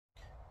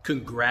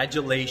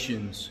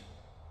Congratulations,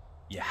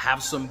 you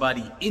have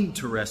somebody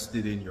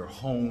interested in your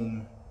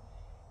home.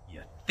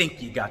 You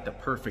think you got the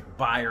perfect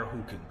buyer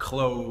who can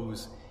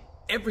close.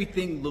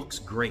 Everything looks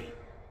great.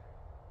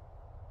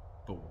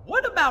 But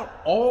what about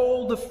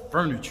all the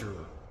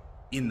furniture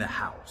in the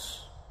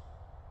house?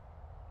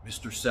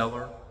 Mr.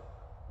 Seller,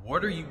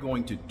 what are you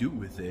going to do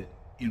with it,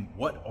 and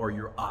what are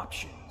your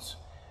options?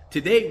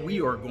 Today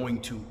we are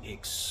going to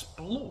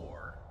explore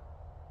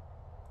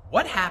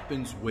what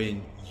happens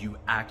when you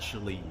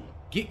actually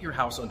get your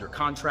house under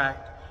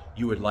contract,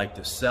 you would like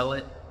to sell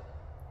it.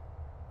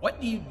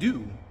 What do you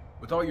do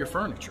with all your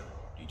furniture?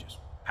 Do you just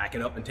pack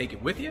it up and take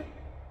it with you?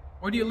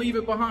 Or do you leave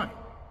it behind?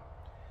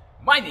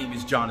 My name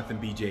is Jonathan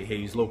B.J.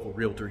 Hayes, local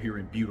realtor here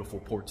in beautiful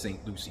Port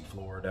Saint Lucie,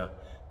 Florida.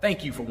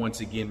 Thank you for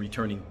once again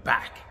returning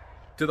back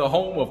to the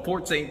home of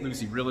Port Saint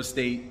Lucie Real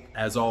Estate.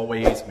 As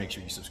always, make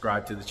sure you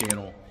subscribe to the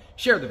channel,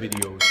 share the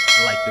videos,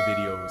 like the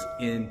videos,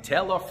 and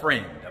tell a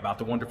friend about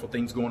the wonderful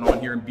things going on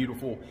here in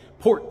beautiful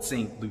Port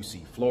Saint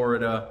Lucie,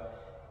 Florida.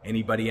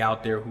 Anybody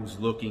out there who's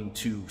looking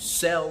to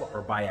sell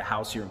or buy a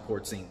house here in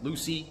Port Saint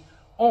Lucie,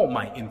 all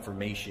my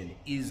information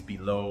is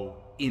below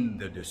in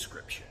the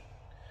description.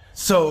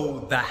 So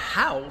the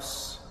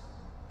house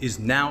is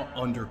now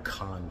under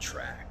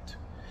contract.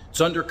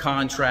 It's under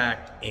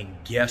contract, and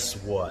guess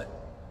what?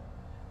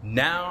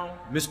 Now,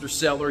 Mr.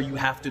 Seller, you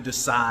have to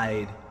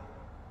decide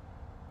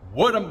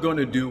what I'm going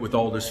to do with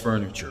all this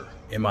furniture.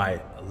 Am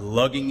I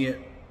lugging it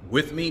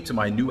with me to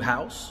my new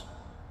house,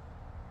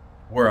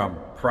 where I'm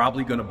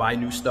probably going to buy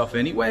new stuff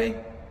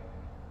anyway?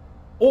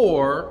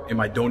 Or am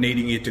I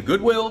donating it to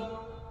Goodwill?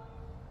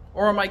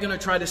 Or am I going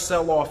to try to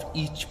sell off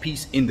each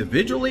piece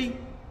individually?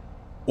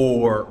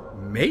 Or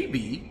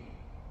maybe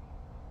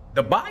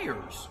the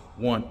buyers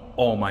want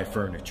all my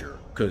furniture,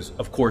 because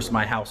of course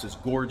my house is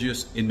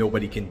gorgeous and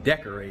nobody can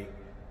decorate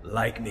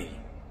like me.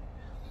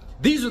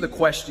 These are the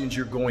questions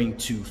you're going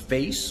to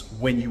face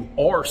when you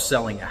are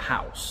selling a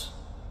house.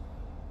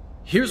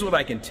 Here's what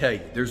I can tell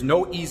you. There's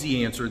no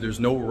easy answer. There's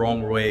no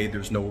wrong way.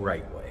 There's no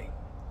right way.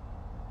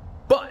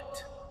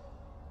 But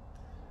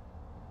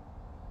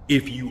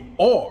if you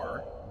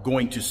are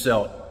going to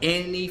sell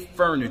any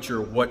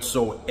furniture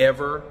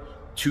whatsoever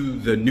to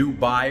the new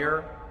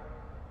buyer,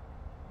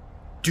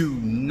 do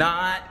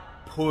not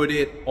put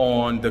it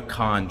on the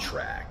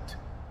contract.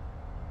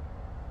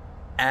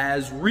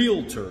 As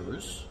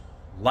realtors,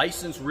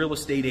 licensed real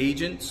estate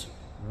agents,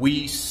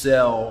 we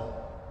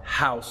sell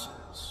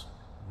houses,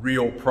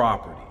 real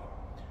property.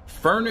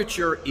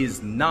 Furniture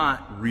is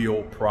not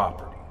real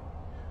property.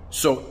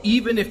 So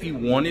even if you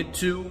wanted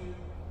to,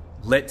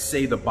 let's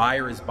say the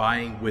buyer is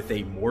buying with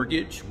a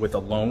mortgage, with a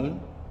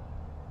loan,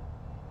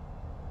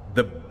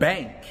 the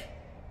bank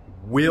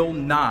will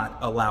not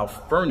allow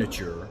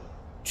furniture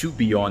to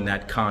be on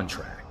that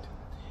contract.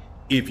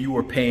 If you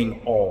were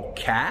paying all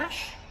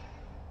cash,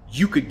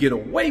 you could get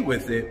away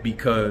with it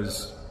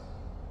because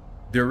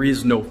there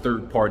is no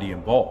third party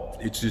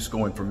involved. It's just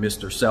going from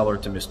Mr. Seller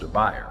to Mr.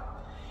 Buyer.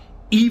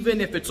 Even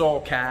if it's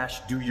all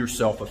cash, do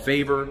yourself a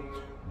favor,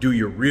 do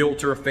your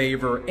realtor a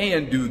favor,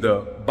 and do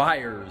the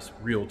buyer's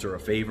realtor a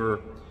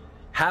favor.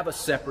 Have a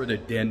separate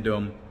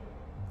addendum.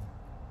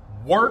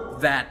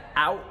 Work that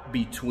out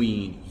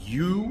between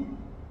you,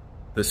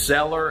 the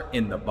seller,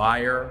 and the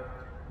buyer.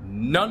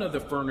 None of the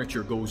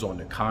furniture goes on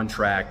the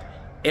contract.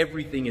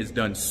 Everything is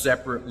done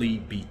separately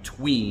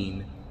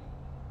between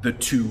the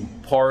two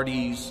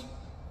parties.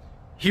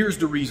 Here's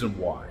the reason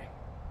why.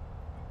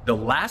 The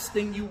last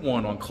thing you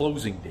want on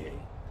closing day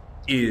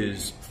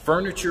is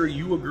furniture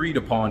you agreed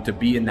upon to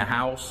be in the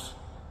house.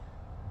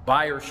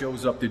 Buyer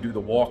shows up to do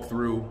the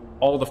walkthrough.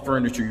 All the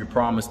furniture you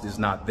promised is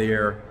not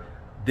there.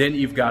 Then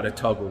you've got a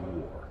tug of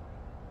war.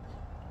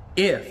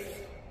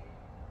 If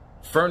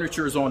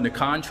furniture is on the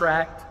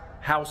contract,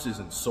 house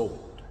isn't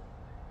sold.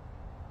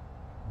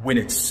 When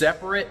it's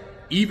separate,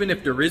 even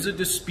if there is a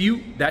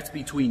dispute, that's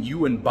between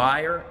you and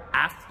buyer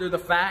after the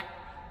fact,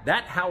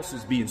 that house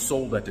is being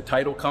sold at the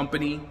title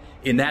company,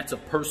 and that's a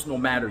personal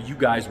matter you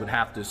guys would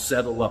have to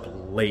settle up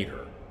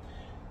later.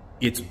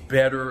 It's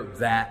better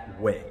that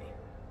way.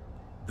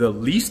 The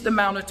least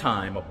amount of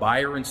time a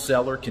buyer and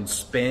seller can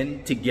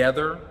spend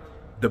together,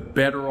 the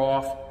better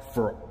off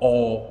for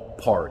all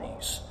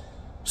parties.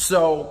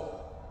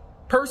 So,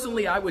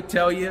 personally, I would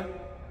tell you,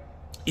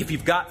 if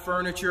you've got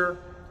furniture,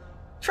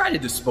 try to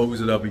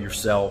dispose of it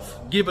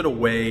yourself. Give it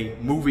away,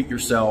 move it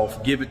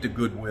yourself, give it to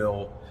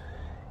Goodwill.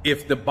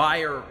 If the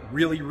buyer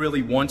really,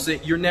 really wants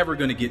it, you're never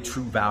going to get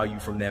true value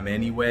from them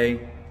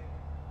anyway.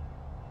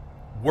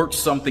 Work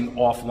something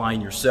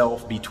offline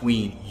yourself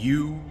between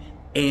you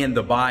and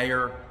the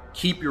buyer.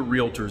 Keep your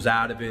realtors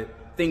out of it.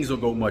 Things will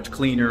go much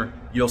cleaner.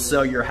 You'll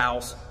sell your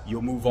house,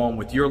 you'll move on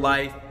with your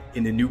life,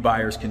 and the new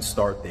buyers can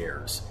start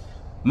theirs.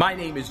 My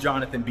name is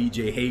Jonathan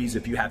B.J. Hayes.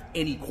 If you have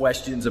any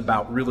questions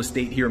about real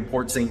estate here in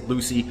Port Saint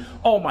Lucie,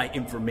 all my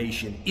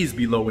information is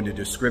below in the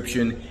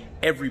description.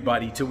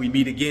 Everybody, till we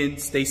meet again,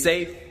 stay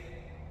safe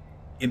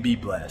and be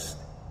blessed.